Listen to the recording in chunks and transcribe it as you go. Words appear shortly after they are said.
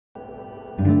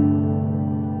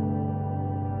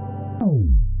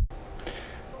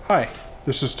Hi,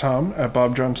 this is Tom at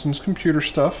Bob Johnson's Computer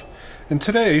Stuff, and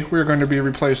today we're going to be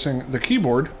replacing the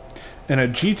keyboard in a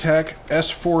Getac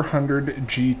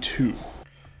S400-G2.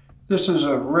 This is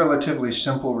a relatively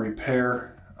simple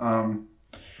repair.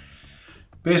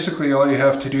 Basically all you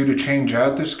have to do to change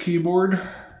out this keyboard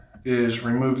is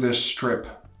remove this strip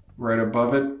right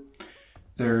above it.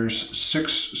 There's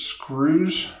 6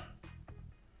 screws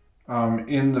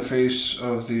in the face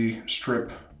of the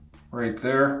strip right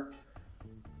there.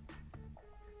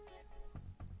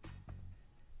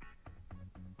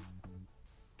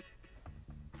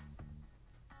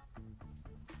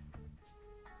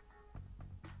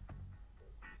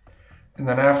 And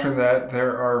then after that,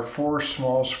 there are 4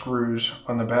 small screws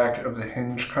on the back of the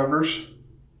hinge covers,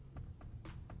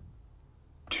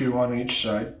 2 on each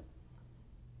side.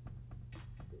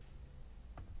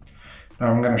 Now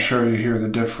I'm going to show you here the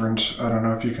difference. I don't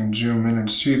know if you can zoom in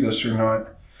and see this or not,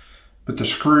 but the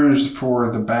screws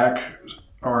for the back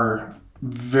are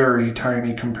very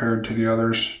tiny compared to the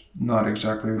others. Not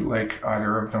exactly like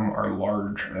either of them are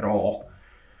large at all.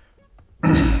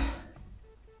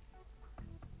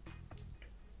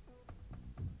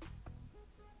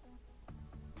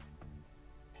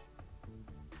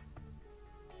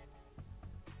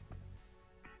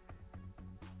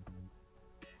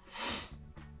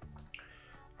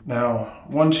 Now,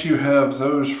 once you have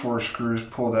those 4 screws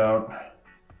pulled out,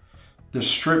 the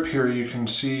strip here you can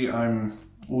see I'm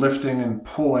lifting and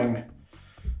pulling,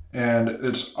 and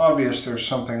it's obvious there's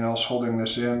something else holding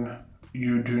this in.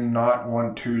 You do not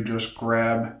want to just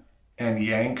grab and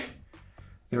yank.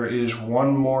 There is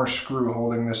 1 more screw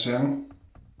holding this in.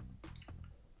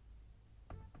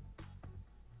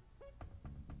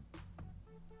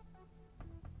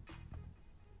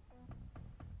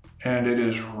 And it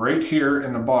is right here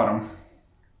in the bottom.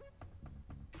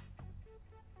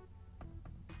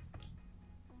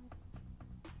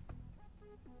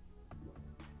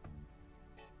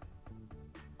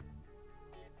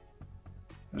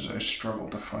 As I struggle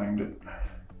to find it.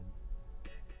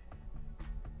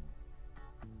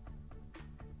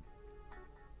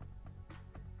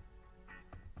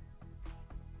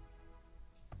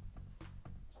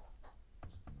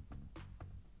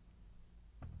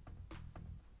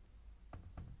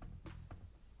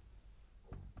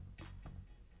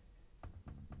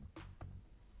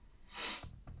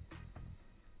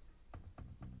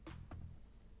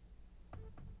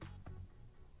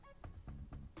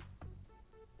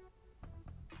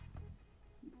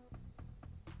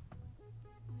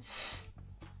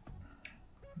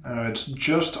 It's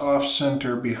just off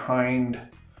center behind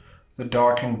the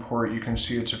docking port. You can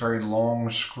see it's a very long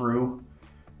screw.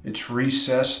 It's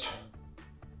recessed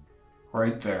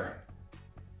right there.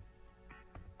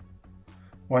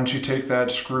 Once you take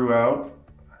that screw out,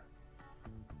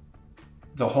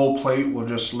 the whole plate will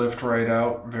just lift right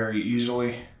out very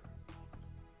easily.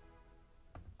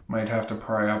 Might have to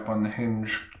pry up on the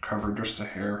hinge cover just a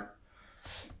hair.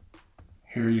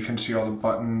 Here you can see all the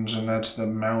buttons, and that's the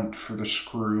mount for the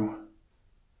screw.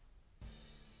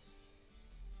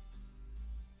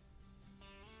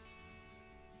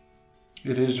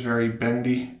 It is very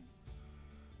bendy,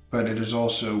 but it is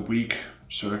also weak,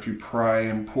 so if you pry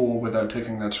and pull without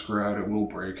taking that screw out, it will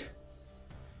break.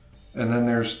 And then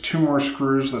there's 2 more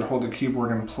screws that hold the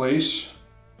keyboard in place.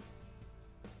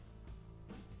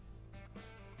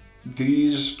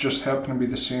 These just happen to be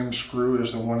the same screw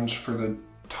as the ones for the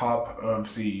top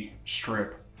of the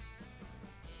strip.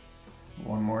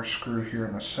 1 more screw here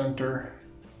in the center.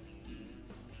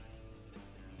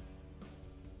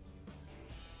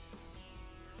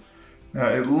 Now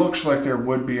it looks like there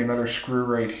would be another screw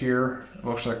right here. It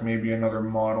looks like maybe another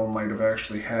model might have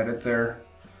actually had it there,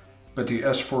 but the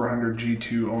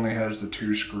S400-G2 only has the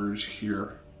 2 screws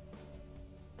here.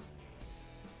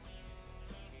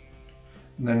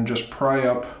 And then just pry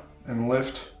up and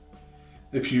lift.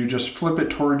 If you just flip it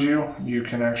towards you, you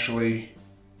can actually,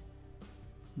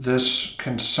 this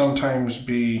can sometimes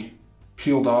be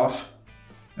peeled off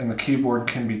and the keyboard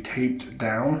can be taped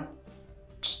down.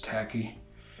 It's tacky.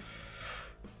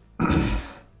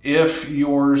 If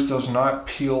yours does not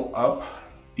peel up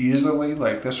easily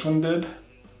like this one did,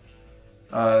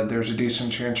 there's a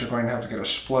decent chance you're going to have to get a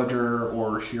spludger,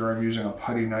 or here I'm using a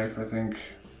putty knife, I think,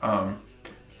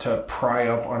 to pry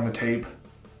up on the tape.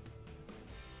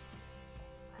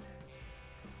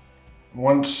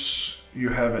 Once you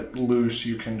have it loose,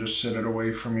 you can just set it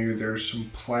away from you. There's some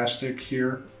plastic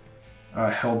here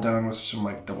held down with some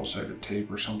like double-sided tape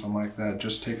or something like that.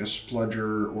 Just take a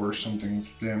spludger or something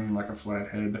thin like a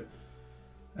flathead,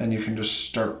 and you can just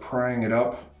start prying it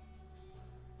up.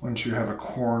 Once you have a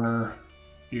corner,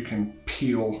 you can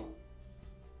peel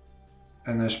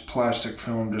and this plastic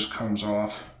film just comes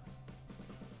off.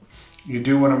 You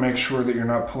do want to make sure that you're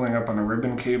not pulling up on a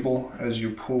ribbon cable as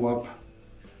you pull up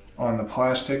on the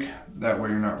plastic. That way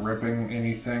you're not ripping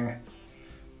anything.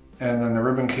 And then the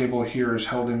ribbon cable here is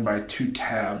held in by 2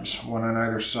 tabs, one on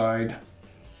either side.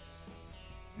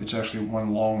 It's actually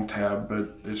one long tab,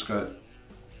 but it's got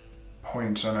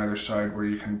points on either side where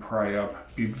you can pry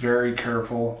up. Be very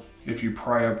careful. If you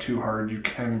pry up too hard, you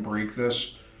can break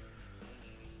this.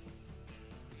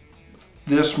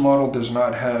 This model does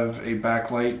not have a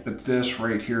backlight, but this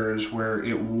right here is where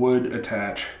it would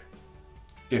attach.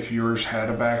 If yours had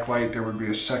a backlight, there would be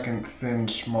a second thin,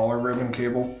 smaller ribbon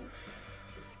cable.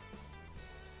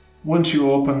 Once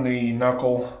you open the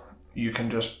knuckle, you can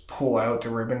just pull out the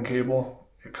ribbon cable.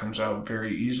 It comes out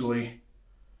very easily.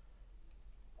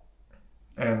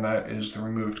 And that is the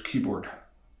removed keyboard.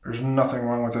 There's nothing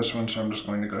wrong with this one, so I'm just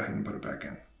going to go ahead and put it back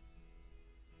in.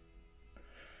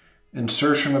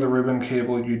 Insertion of the ribbon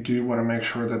cable, you do want to make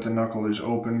sure that the knuckle is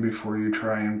open before you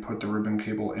try and put the ribbon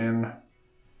cable in.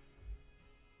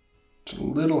 It's a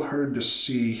little hard to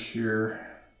see here.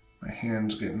 My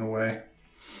hand's getting away.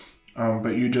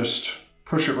 But you just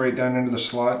push it right down into the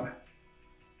slot,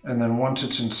 and then once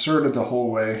it's inserted the whole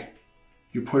way,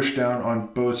 you push down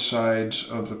on both sides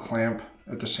of the clamp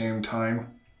at the same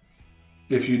time.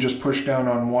 If you just push down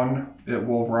on one, it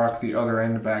will rock the other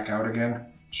end back out again.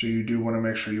 So you do want to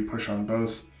make sure you push on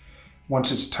both.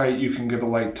 Once it's tight, you can give a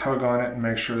light tug on it and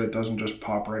make sure that it doesn't just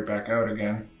pop right back out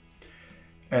again.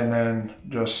 And then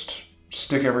just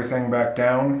stick everything back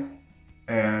down,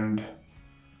 and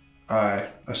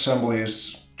assembly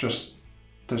is just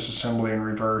disassembly in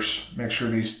reverse. Make sure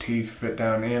these teeth fit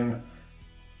down in,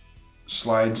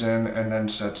 slides in, and then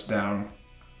sets down,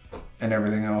 and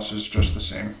everything else is just the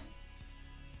same.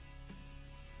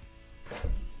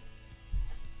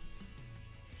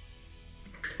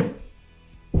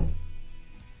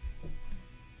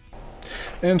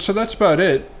 And so that's about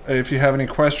it. If you have any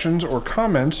questions or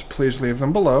comments, please leave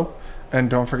them below. And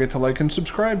don't forget to like and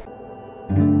subscribe.